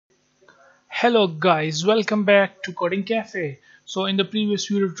Hello guys, welcome back to Coding Cafe. So in the previous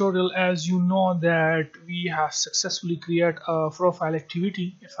video tutorial, as you know that we have successfully created a profile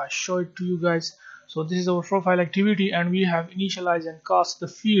activity. If I show it to you guys, so this is our profile activity and we have initialized and cast the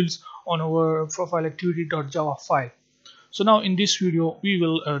fields on our profile activity.java file. So now in this video we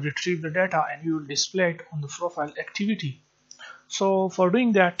will retrieve the data and we will display it on the profile activity. So for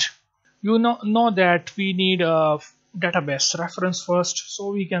doing that, you know that we need a database reference first,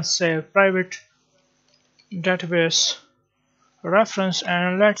 so we can say private database reference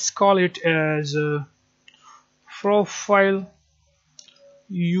and let's call it as profile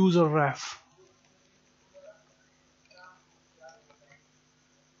user ref.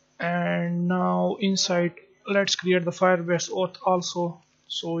 And now inside let's create the Firebase auth also,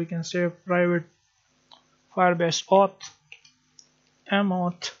 so we can say private Firebase auth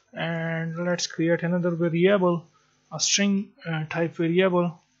mauth, and let's create another variable, a string type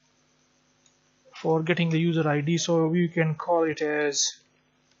variable for getting the user ID, so we can call it as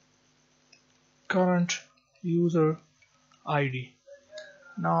current user ID.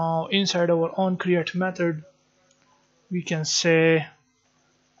 Now inside our on create method we can say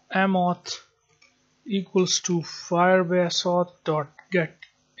mauth equals to firebase auth dot get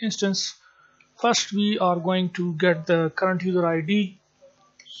instance. First we are going to get the current user ID,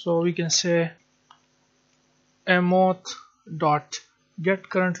 so we can say mauth dot get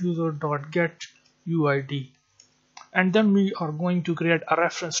current user dot get UID, and then we are going to create a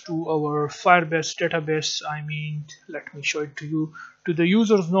reference to our Firebase database. Let me show it to you, to the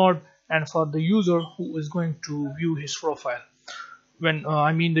users node, and for the user who is going to view his profile, when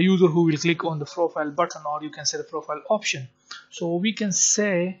the user who will click on the profile button, or you can say the profile option. So we can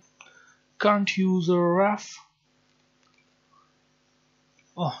say current user ref,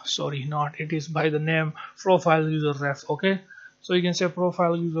 it is by the name profile user ref. Okay, so you can say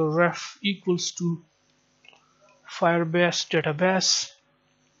profile user ref equals to Firebase database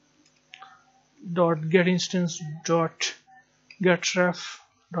dot get instance dot get ref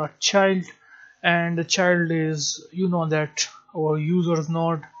dot child, and the child is, you know, that our users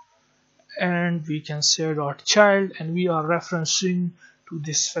node, and we can say dot child, and we are referencing to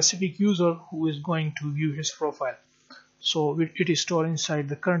this specific user who is going to view his profile. So it is stored inside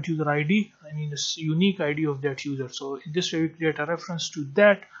the current user ID, this unique ID of that user. So in this way we create a reference to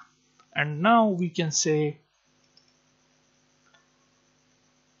that, and now we can say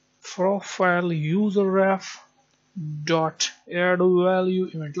profile user ref dot add value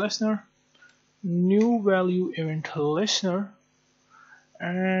event listener, new value event listener,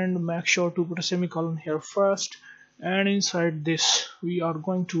 and make sure to put a semicolon here first, and inside this we are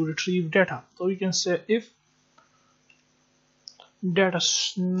going to retrieve data. So we can say if data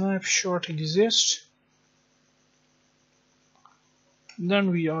snapshot exists, then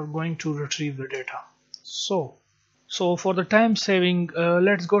we are going to retrieve the data. So for the time saving,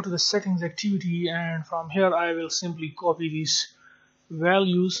 let's go to the settings activity, and from here I will simply copy these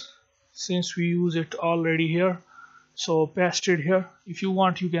values since we use it already here. So paste it here. If you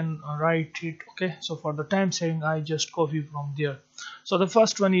want you can write it. Okay, so for the time saving I just copy from there. So the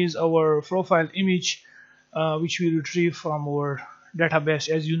first one is our profile image, which we retrieve from our database.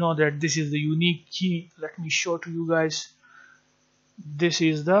 As you know that this is the unique key. Let me show to you guys. This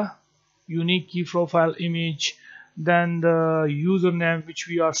is the unique key profile image. Then the username, which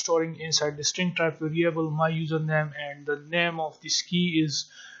we are storing inside the string type variable my username, and the name of this key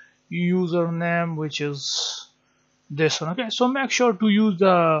is username, which is this one. Okay, so make sure to use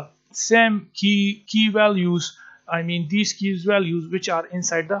the same key values, these keys values which are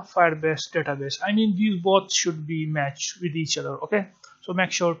inside the Firebase database. These both should be matched with each other. Okay, so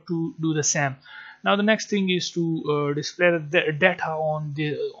make sure to do the same. Now the next thing is to display the data on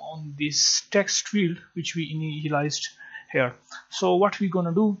this text field which we initialized here. So what we're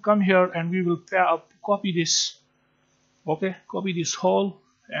gonna do, come here and we will copy this. Okay, copy this whole,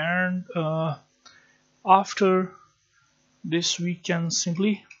 and after this we can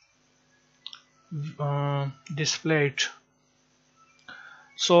simply display it.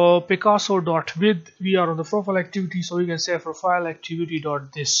 So Picasso.with, we are on the profile activity, so we can say profile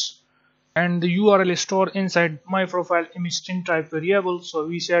activity.this, and the URL is stored inside my profile image string type variable. So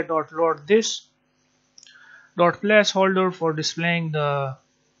we say .load this .placeholder for displaying the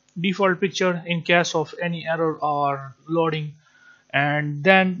default picture in case of any error or loading, and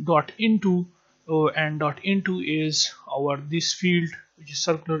then .into, and .into is our this field which is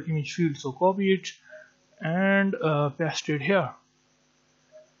circular image field. So copy it and paste it here.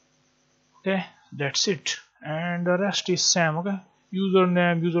 Okay, that's it, and the rest is same. Okay,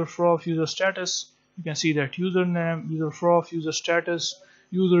 username, user prof, user status. You can see that username, user prof, user status,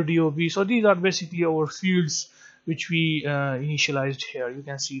 user dob. So these are basically our fields which we initialized here. You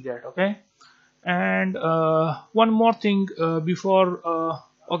can see that. Okay, and one more thing before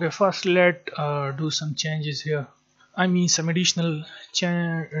okay, first let do some changes here. I mean, some additional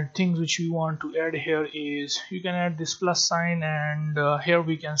things which we want to add here is you can add this plus sign, and here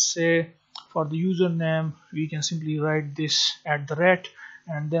we can say for the username we can simply write this @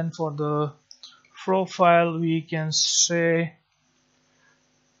 and then for the profile we can say,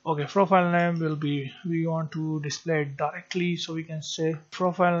 okay, profile name will be, we want to display it directly, so we can say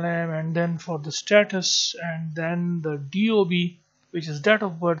profile name, and then for the status and then the dob, which is date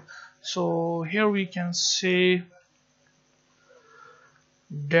of birth. So here we can say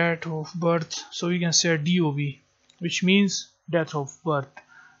date of birth, so we can say dob, which means date of birth,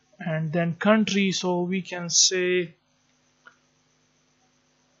 and then country, so we can say,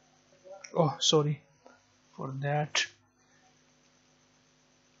 oh sorry for that,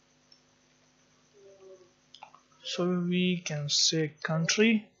 so we can say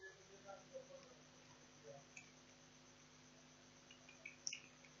country,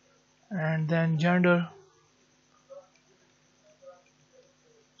 and then gender,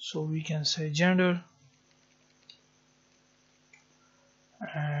 so we can say gender,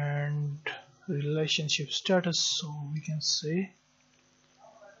 and relationship status, so we can say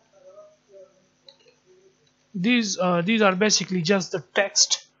these are basically just the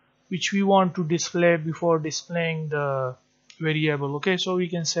text which we want to display before displaying the variable. Okay, so we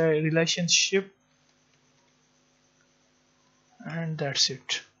can say relationship, and that's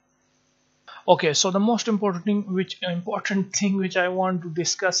it. Okay, so the most important thing which I want to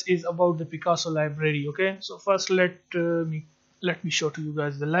discuss is about the Picasso library. Okay, so first let me show to you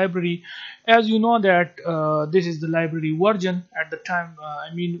guys the library. As you know that this is the library version at the time, I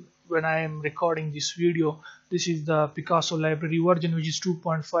mean when I am recording this video, this is the Picasso library version, which is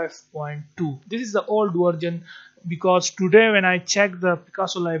 2.5.2. This is the old version, because today when I check the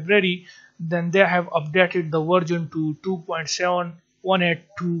Picasso library, then they have updated the version to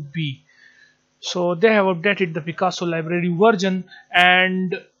 2.7182b. So they have updated the Picasso library version,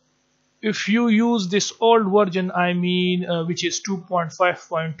 and if you use this old version, I mean which is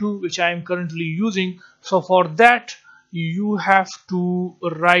 2.5.2, which I am currently using, so for that you have to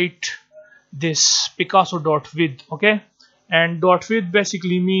write this Picasso.with. okay, and .with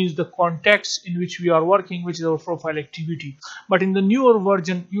basically means the context in which we are working, which is our profile activity. But in the newer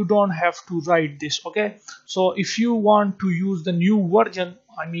version you don't have to write this. Okay, so if you want to use the new version,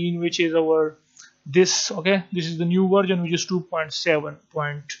 I mean which is our this, okay, this is the new version, which is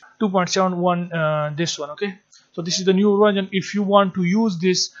 2.71 this one. Okay, so this is the new version. If you want to use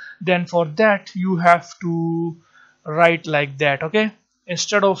this, then for that you have to write like that. Okay,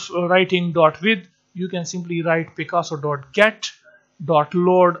 instead of writing .with, you can simply write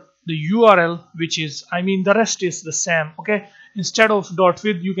picasso.get.load the URL, which is, I mean the rest is the same. Okay, instead of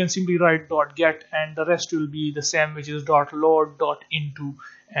 .with you can simply write .get, and the rest will be the same, which is .load, .into,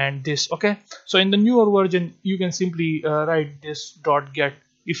 and this. Okay, so in the newer version you can simply write this .get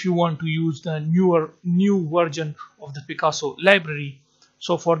if you want to use the new version of the Picasso library.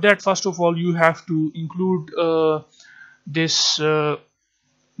 So for that, first of all you have to include this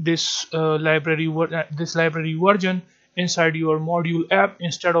library version inside your module app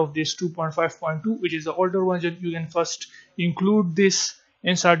instead of this 2.5.2, which is the older version. You can first include this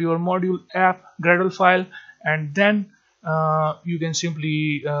inside your module app Gradle file, and then you can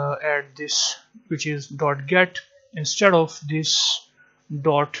simply add this, which is .get instead of this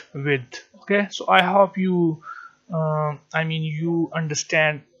 .with. Okay, so I hope you I mean you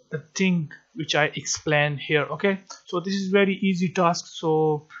understand the thing which I explained here. Okay, so this is very easy task,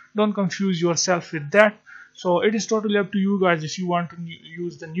 so don't confuse yourself with that. So it is totally up to you guys. If you want to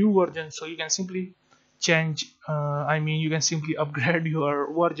use the new version, so you can simply change I mean you can simply upgrade your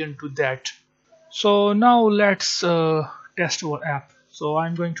version to that. So now let's test our app. So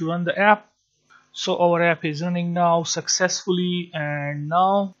I'm going to run the app. So our app is running now successfully, and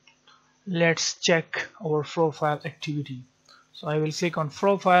now let's check our profile activity. So I will click on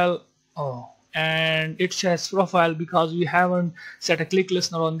profile. Oh, and it says profile because we haven't set a click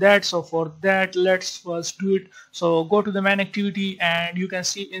listener on that. So for that, let's first do it. So go to the main activity, and you can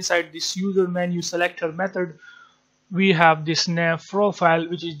see inside this user menu selector method we have this name profile,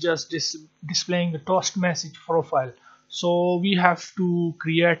 which is just displaying the toast message profile. So we have to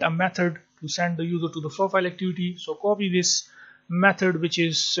create a method to send the user to the profile activity. So copy this method, which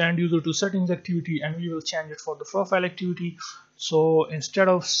is send user to settings activity, and we will change it for the profile activity. So instead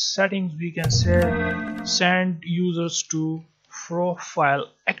of settings we can say send users to profile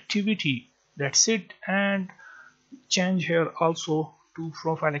activity. That's it, and change here also to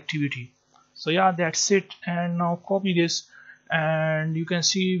profile activity. So yeah, that's it. And now copy this, and you can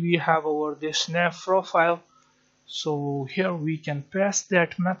see we have our this snap profile. So here we can paste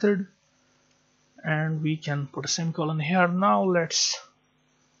that method and we can put a semicolon here. Now let's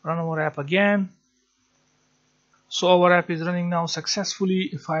run our app again. So our app is running now successfully.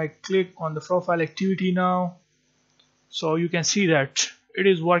 If I click on the profile activity now, so you can see that it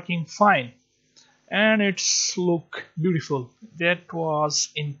is working fine and it's look beautiful. That was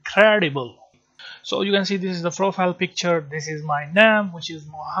incredible. So you can see this is the profile picture. This is my name, which is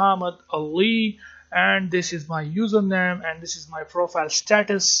Muhammad Ali, and this is my username, and this is my profile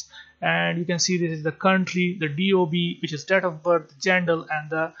status. And you can see this is the country, the DOB, which is date of birth, gender, and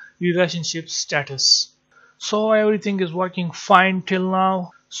the relationship status. So everything is working fine till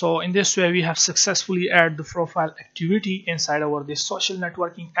now. So in this way we have successfully added the profile activity inside our this social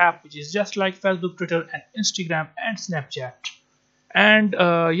networking app, which is just like Facebook, Twitter, and Instagram and Snapchat. And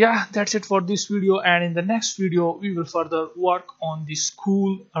yeah, that's it for this video, and in the next video we will further work on this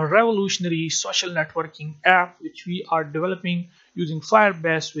cool revolutionary social networking app which we are developing using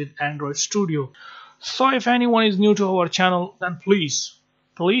Firebase with Android Studio. So if anyone is new to our channel, then please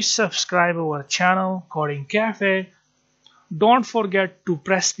subscribe our channel Coding Cafe. Don't forget to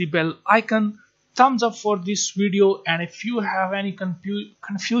press the bell icon, thumbs up for this video, and if you have any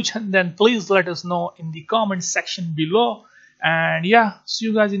confusion, then please let us know in the comment section below. And yeah, see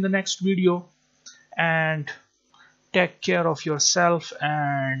you guys in the next video, and take care of yourself,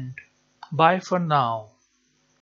 and bye for now.